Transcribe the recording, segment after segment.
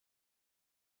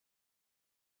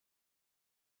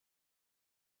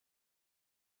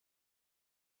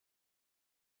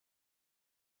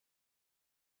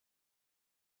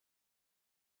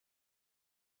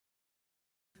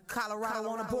Colorado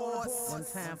on the boards. One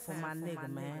time for my nigga,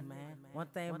 man. One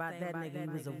thing about that nigga, he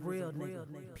was a real nigga.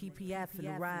 PPI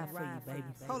finna ride for you, baby.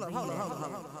 Hold up.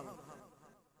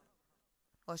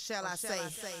 Or shall I say,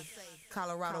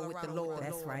 Colorado with the Lord.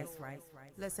 That's right.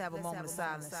 Let's have a moment of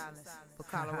silence for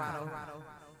Colorado.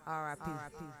 R.I.P.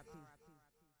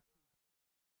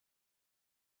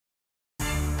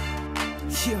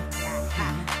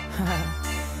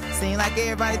 Seem like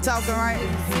everybody talking, right?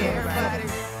 Everybody.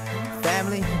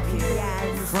 Family,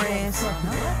 friends.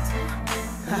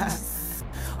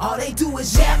 All they do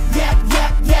is yap.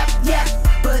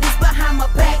 But it's behind my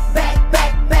back.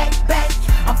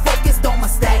 I'm focused on my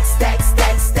stack.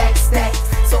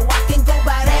 So I can go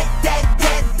by that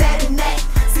and that.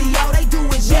 See, all they do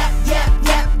is yap.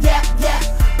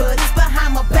 But it's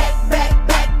behind my back.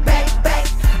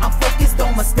 I'm focused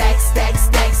on my stack. So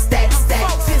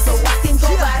I can go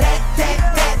by that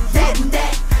and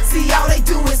that. See, all they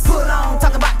do is put on.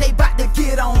 Talk about they bout to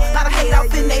get on. Lot of hate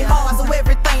off in they hearts, so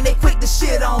everything they quick to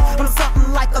shit on. But I'm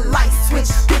something like a light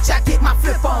switch. Bitch, I get my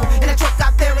flip on. And that truck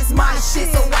out there is my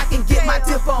shit, so I can get my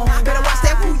dip on. Better watch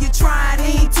that who you trying.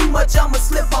 Ain't too much, I'ma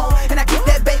slip on. And I get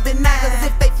that baby nine, cause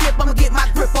if they flip, I'ma get my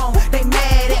grip on. They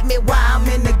mad at me while I'm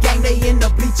in the game, they in the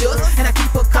bleachers. And I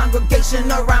keep a congregation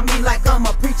around me like I'm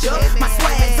a preacher. My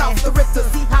swag's off the Richter,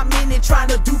 see how many trying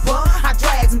to dupe her. I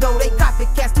drags them though, they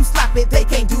copycats too sloppy, they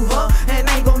can't do her. And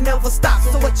I ain't gon' never stop,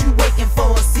 so what you waiting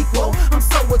for, a sequel? I'm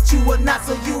so what you are not,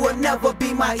 so you will never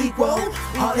be my equal.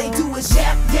 All they do is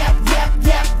yap.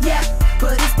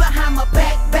 But it's behind my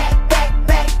back.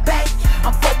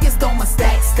 I'm focused on my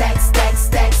stack.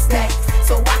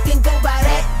 So I can go by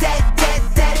that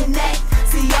and that.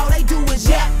 See, all they do is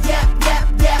yap.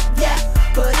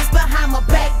 But it's behind my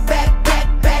back.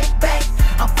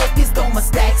 I'm focused on my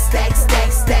stack.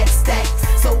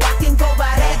 So I can go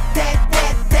by that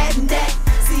and that.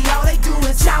 See, all they do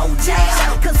is chow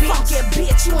jam. Cause funky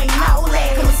bitch, you ain't know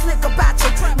that. Come slick about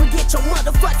your drink, we get your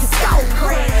motherfucking skull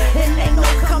crack. And ain't no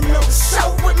come no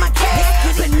show with my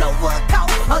cash. Been no workout,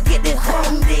 or get this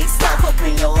home dick stuff up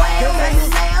in your ass.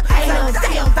 Ain't no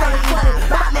damn thing funny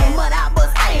about that mud I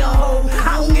bust damn hoe.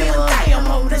 I don't give a damn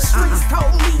hoe. The streets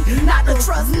told me not to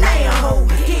trust now hoe.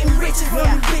 Getting riches from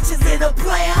you bitches in a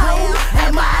player hoe.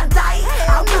 Am I dying?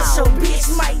 I wish your bitch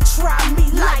might try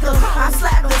me like a. I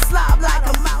slap the slob like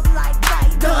a mouth like that.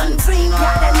 Done seen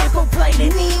got that nipple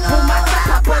plated on my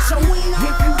thigh, push your wing.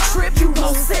 If you trip, you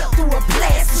gon' sail through a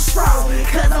plastic straw.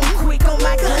 Cause I'm quick on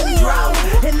my gun draw.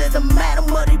 And it doesn't matter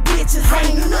what these bitches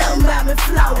ain't nothing about me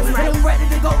flow. And I'm ready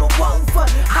to go to war for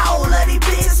all of these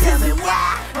bitches. Tell me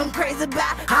why I'm crazy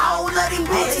about all of these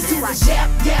bitches. Do a yap.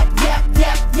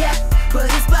 But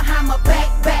it's behind my back.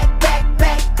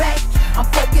 I'm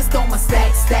focused on my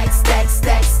stack.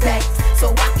 So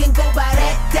I can go by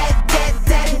that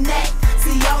and that.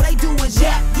 See, all they do is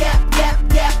yap.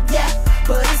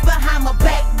 But it's behind my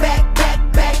back.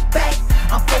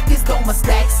 I'm focused on my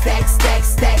stack.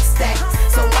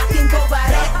 So I can go by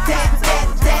that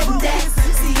and that.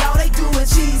 See, all they do is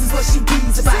cheese is what she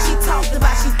breathes about. She talked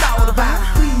about, she thought about.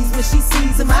 Please, when she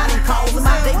sees him out and calls him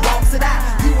out, they walks it out.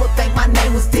 You would think my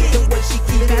name was dead the way she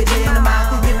keep it in the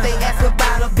mouth. If they ask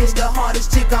about a bitch, the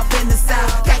hardest chick off in the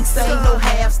south. Gangsta ain't no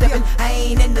half stepping, I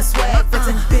ain't in the swag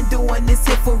fixin'. Been doing this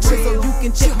here for real, so you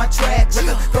can check my track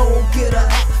record. Go get a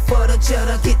act for the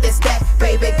cheddar, get that stack.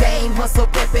 Baby game, hustle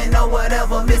pimpin' or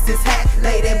whatever, Mrs. Hat.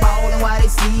 Lady ballin' while they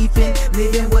sleepin',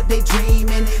 living what they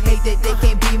dreamin'. Hate that they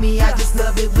can't be me, I just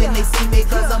love it when they see me.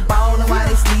 Cause I'm ballin' while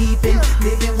they sleepin',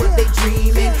 living what they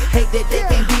dreamin'. Hate that they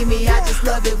can't be me, I just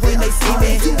love it when they see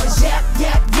me. Do a yap.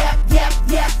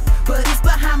 But it's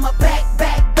behind my back.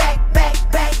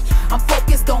 I'm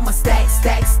focused on my stack.